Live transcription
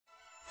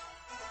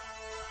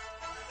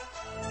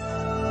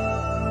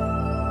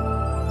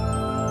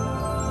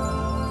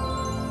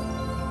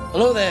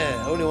Hello there,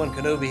 only one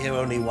Kenobi here,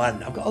 only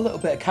one. I've got a little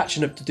bit of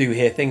catching up to do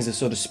here. Things are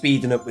sort of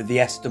speeding up with the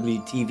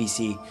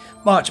SWTVC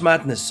March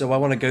Madness, so I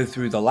want to go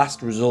through the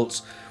last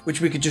results,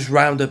 which we could just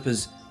round up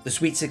as the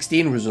Sweet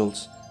 16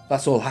 results.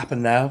 That's all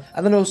happened now.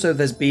 And then also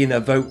there's been a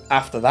vote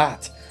after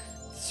that,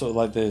 sort of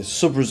like the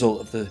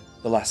sub-result of the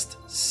last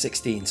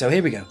 16. So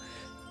here we go.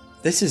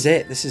 This is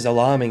it. This is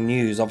alarming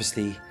news,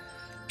 obviously.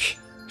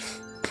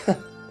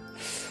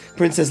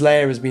 Princess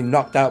Leia has been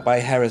knocked out by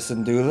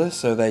Harrison Dula,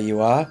 so there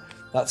you are.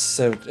 That's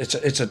so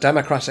it's a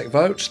democratic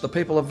vote. The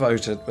people have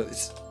voted, but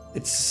it's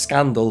a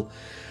scandal.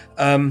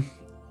 Asajj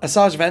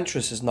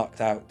Ventress has knocked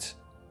out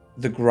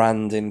the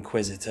Grand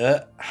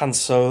Inquisitor. Han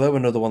Solo,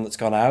 another one that's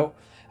gone out.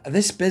 And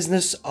this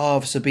business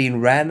of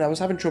Sabine Wren, I was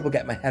having trouble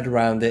getting my head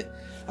around it.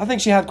 I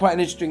think she had quite an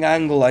interesting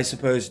angle, I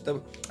suppose.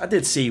 I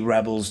did see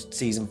Rebels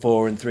season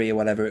 4 and 3 or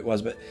whatever it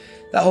was, but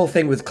that whole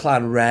thing with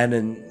Clan Wren,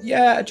 and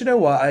yeah, do you know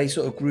what? I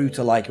sort of grew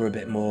to like her a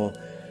bit more,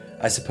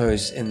 I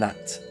suppose, in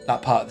that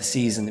part of the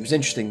season. It was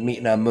interesting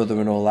meeting her mother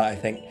and all that, I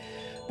think.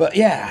 But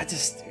yeah, I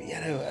just, you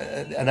know,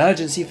 an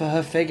urgency for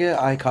her figure,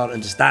 I can't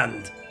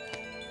understand.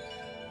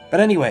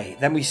 But anyway,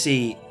 then we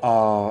see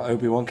our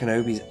Obi-Wan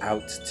Kenobi's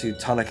out to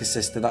Tonica's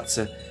sister. That's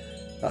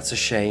a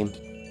shame.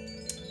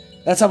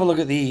 Let's have a look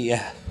at the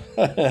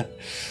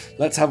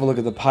let's have a look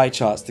at the pie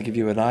charts to give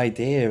you an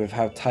idea of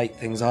how tight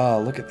things are.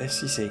 Look at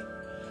this, you see.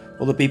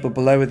 All the people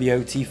below are the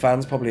OT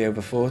fans, probably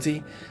over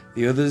 40.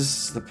 The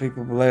others, the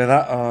people below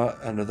that, are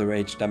another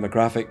age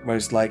demographic,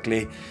 most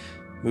likely.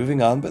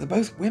 Moving on, but they're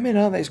both women,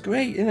 aren't they? It's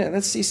great, isn't it?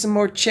 Let's see some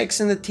more chicks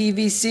in the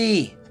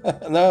TVC.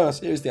 No,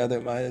 seriously, I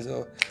don't mind.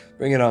 So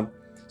bring it on.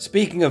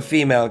 Speaking of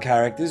female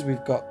characters,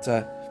 we've got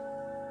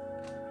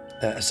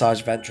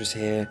Asajj Ventress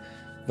here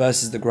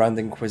versus the Grand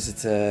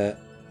Inquisitor.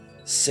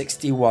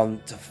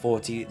 61 to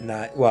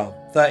 49.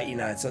 Well,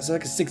 39. So it's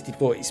like a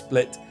 60-40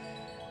 split.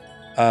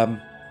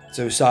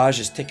 So Asajj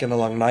is ticking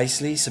along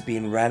nicely.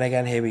 Sabine Wren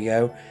again, here we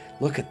go.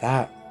 Look at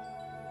that.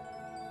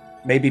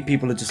 Maybe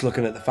people are just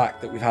looking at the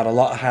fact that we've had a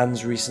lot of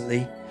Hans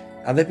recently,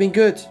 and they've been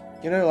good.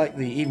 You know, like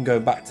even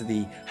going back to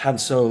the Han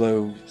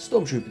Solo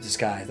Stormtrooper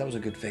disguise, that was a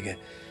good figure.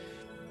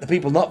 The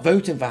people not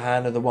voting for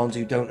Han are the ones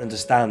who don't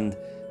understand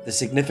the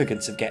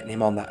significance of getting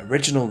him on that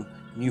original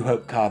New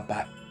Hope card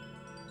back.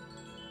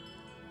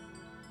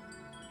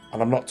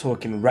 And I'm not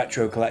talking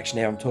retro collection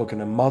here, I'm talking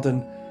a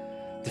modern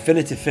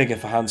definitive figure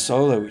for Han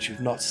Solo, which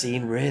we've not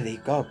seen really.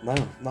 God, no,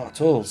 not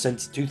at all.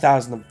 Since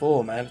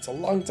 2004, man. It's a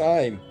long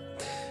time.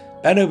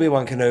 Ben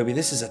Obi-Wan Kenobi,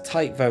 this is a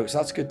tight vote, so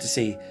that's good to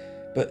see.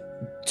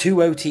 But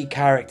 2 OT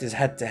characters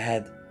head to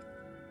head.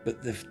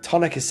 But the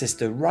Tonica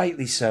sister,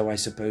 rightly so, I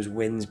suppose,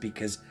 wins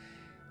because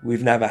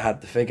we've never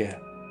had the figure.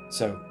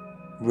 So,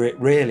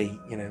 really,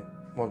 you know,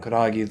 one could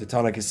argue the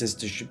Tonica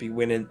sister should be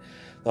winning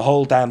the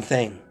whole damn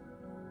thing.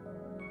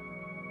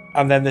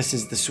 And then this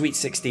is the Sweet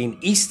 16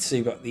 East, so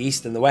you've got the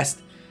East and the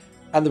West.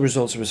 And the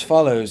results are as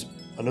follows.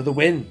 Another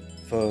win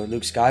for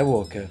Luke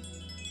Skywalker.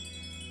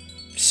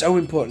 So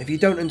important. If you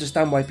don't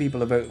understand why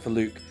people are voting for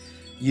Luke,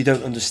 you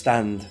don't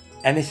understand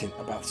anything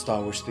about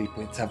Star Wars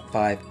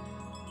 3.75.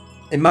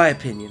 In my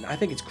opinion, I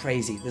think it's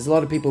crazy. There's a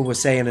lot of people who were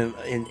saying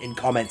in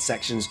comment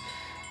sections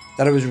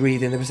that I was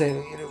reading, they were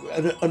saying, you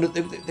know,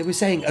 they were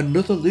saying,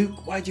 another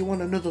Luke? Why do you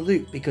want another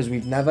Luke? Because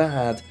we've never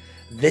had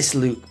this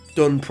Luke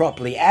done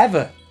properly,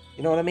 ever.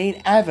 You know what I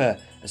mean? Ever.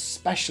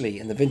 Especially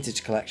in the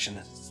vintage collection.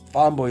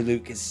 Farm Boy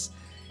Luke is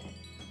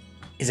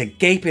a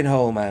gaping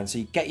hole, man. So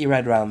you get your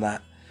head around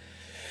that.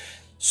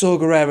 Saw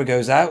Gerrera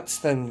goes out.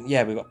 Then,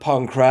 yeah, we've got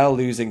Pong Krell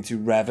losing to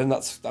Revan.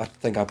 I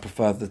think I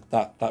prefer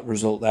that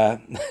result there.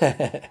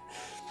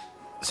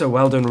 So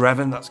well done,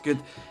 Revan. That's good.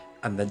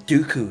 And then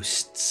Dooku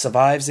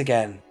survives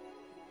again.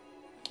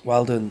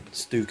 Well done,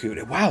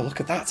 Dooku. Wow, look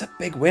at that. It's a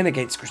big win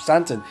against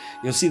Chrysanthemum.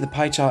 You'll see the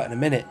pie chart in a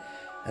minute.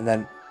 And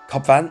then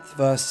Cobb Vanth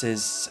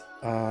versus...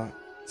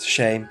 it's a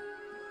shame.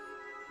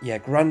 Yeah,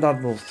 Grand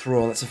Admiral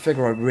Thrawn. That's a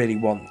figure I really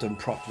want done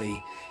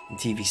properly in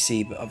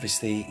TVC, but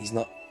obviously he's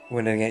not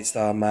winning against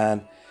our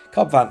man.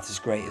 Cobb Vanth is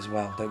great as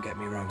well, don't get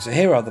me wrong. So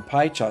here are the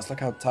pie charts.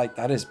 Look how tight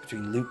that is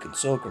between Luke and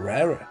Saw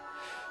Gerrera.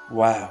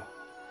 Wow.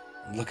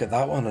 And look at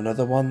that one.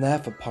 Another one there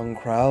for Pong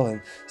Krell.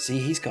 And see,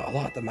 he's got a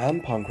lot of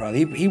demand, Pong Krell.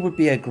 He would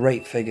be a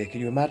great figure.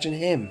 Could you imagine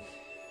him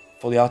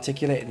fully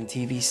articulated in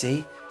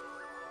TVC?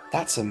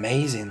 That's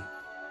amazing.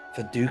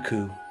 For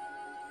Dooku.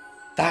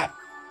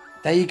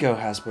 There you go,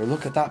 Hasbro.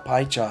 Look at that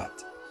pie chart.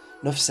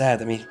 Enough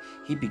said. I mean,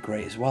 he'd be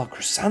great as well.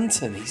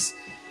 Chrysanthemum,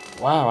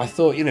 wow, I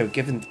thought, you know,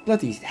 given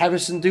bloody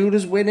Harrison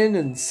Dula's winning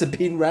and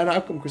Sabine Wren,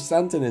 how come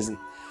Chrysanthemum isn't?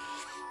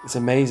 It's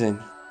amazing.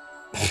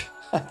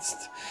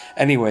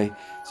 Anyway,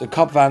 so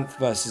Cobb Vanth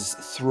versus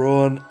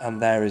Thrawn,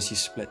 and there is your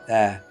split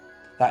there.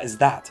 That is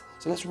that.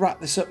 So let's wrap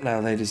this up now,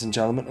 ladies and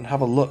gentlemen, and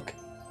have a look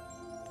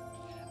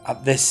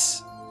at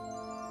this.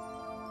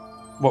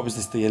 What was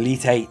this? The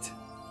Elite 8.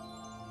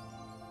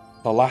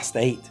 The last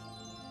 8.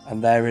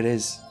 And there it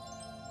is.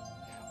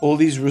 All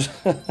these...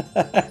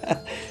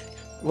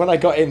 When I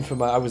got in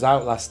I was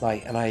out last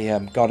night, and I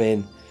got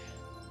in,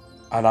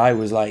 and I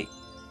was like,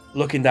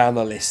 looking down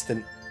the list,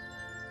 and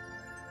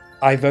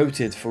I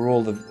voted for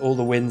all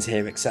the wins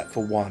here except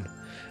for one,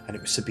 and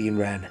it was Sabine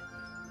Wren.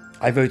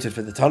 I voted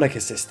for the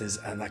Tonica sisters,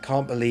 and I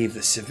can't believe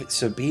that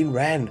Sabine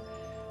Wren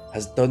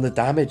has done the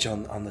damage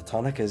on the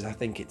Tonicas. I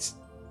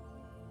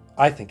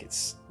think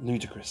it's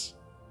ludicrous.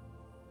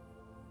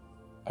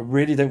 I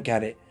really don't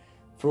get it.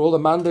 For all the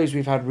Mandos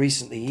we've had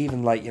recently,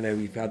 even like, you know,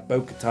 we've had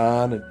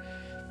Bo-Katan, and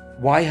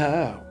why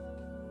her?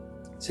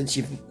 Since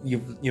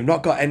you've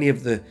not got any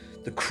of the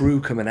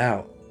crew coming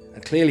out,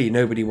 and clearly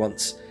nobody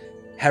wants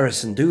Hera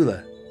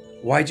Syndulla,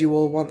 why do you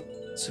all want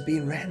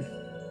Sabine Wren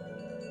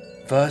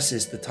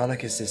versus the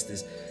Tonica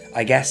sisters?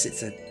 I guess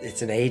it's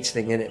an age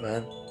thing, innit,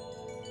 man?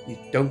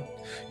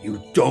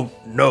 You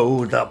don't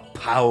know the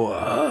power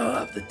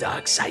of the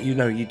dark side. You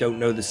don't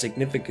know the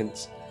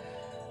significance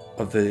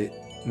of the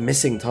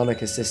missing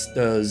Tonica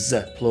sisters,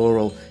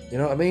 plural. You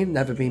know what I mean?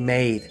 Never been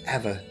made,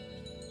 ever.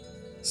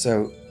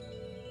 So,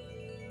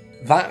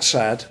 that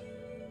said,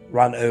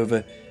 ran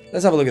over.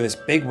 Let's have a look at this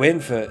big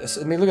win for,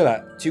 I mean, look at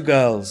that. 2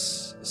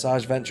 girls,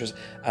 Sarge Ventress,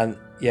 and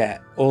yeah,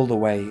 all the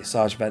way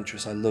Sarge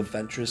Ventress. I love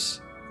Ventress.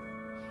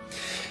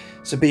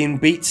 Sabine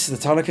beats the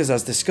Tonicas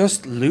as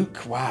discussed.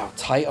 Luke, wow,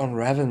 tight on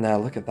Revan now.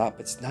 Look at that.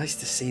 But it's nice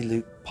to see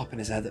Luke popping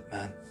his head up,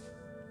 man.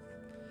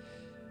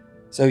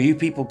 So you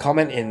people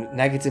commenting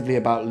negatively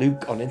about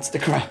Luke on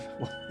Instagram,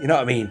 you know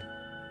what I mean?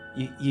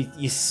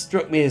 You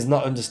struck me as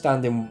not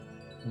understanding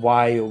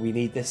why or we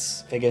need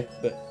this figure,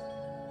 but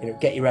you know,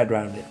 get your head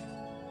around it.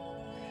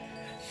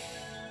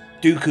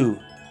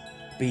 Dooku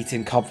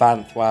beating Cobb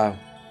Vanth, wow.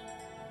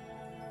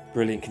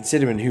 Brilliant,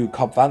 considering who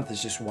Cobb Vanth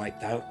has just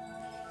wiped out.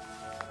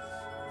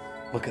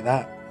 Look at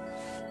that.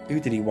 Who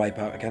did he wipe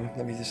out again?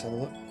 Let me just have a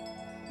look.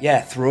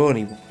 Yeah, Thrawn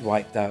he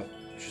wiped out,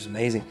 which was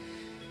amazing.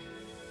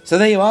 So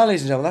there you are,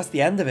 ladies and gentlemen. That's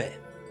the end of it.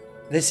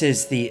 This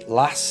is the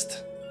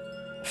last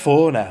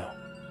 4 now.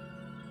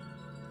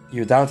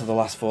 You're down to the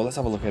last 4. Let's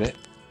have a look at it.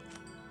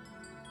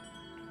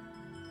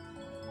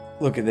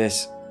 Look at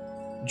this.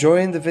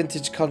 Join the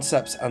Vintage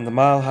Concepts and the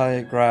Mile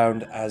High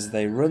Ground as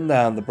they run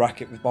down the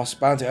bracket with Boss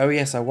Bounty. Oh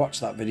yes, I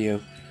watched that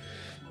video.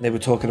 They were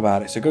talking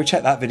about it. So go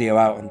check that video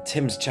out on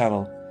Tim's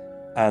channel.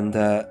 And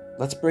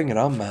let's bring it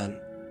on, man.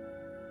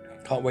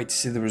 Can't wait to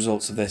see the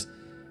results of this.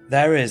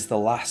 There is the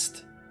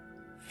last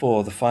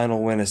 4, the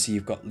final winner. So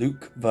you've got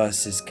Luke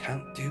versus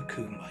Count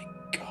Dooku. My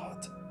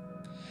God.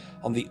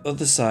 On the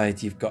other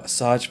side, you've got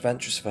Sarge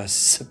Ventress versus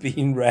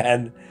Sabine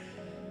Wren.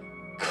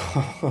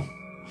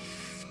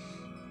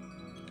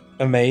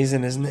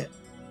 Amazing, isn't it?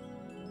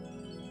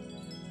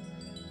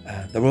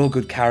 They're all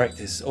good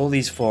characters. All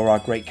these 4 are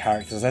great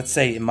characters. I'd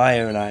say, in my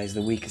own eyes,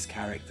 the weakest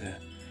character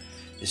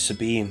is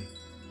Sabine.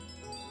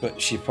 But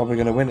she's probably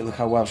going to win it. Look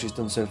how well she's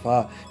done so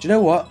far. Do you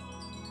know what?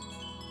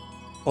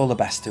 All the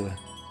best to her.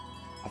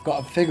 I've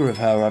got a figure of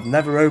her. I've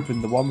never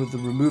opened the one with the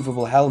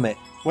removable helmet.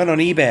 Went on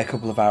eBay a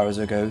couple of hours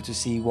ago to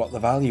see what the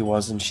value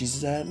was, and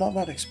she's not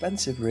that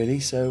expensive, really.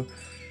 So,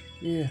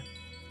 yeah.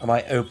 I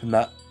might open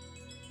that.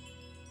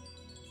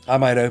 I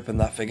might open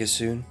that figure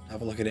soon.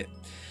 Have a look at it.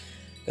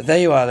 But there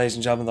you are, ladies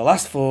and gentlemen. The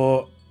last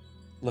 4.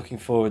 Looking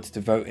forward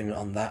to voting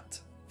on that.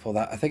 For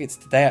that. I think it's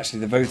today, actually.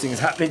 The voting is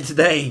happening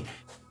today.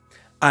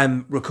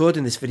 I'm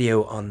recording this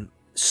video on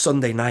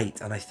Sunday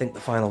night, and I think the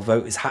final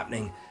vote is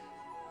happening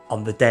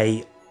on the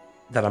day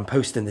that I'm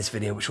posting this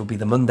video, which will be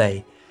the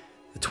Monday,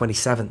 the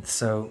 27th.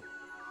 So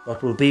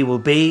what will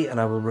be, and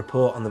I will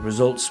report on the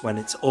results when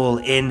it's all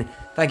in.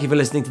 Thank you for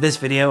listening to this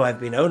video. I've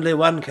been Only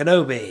One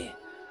Kenobi.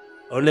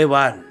 Only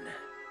one.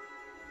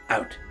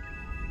 Out.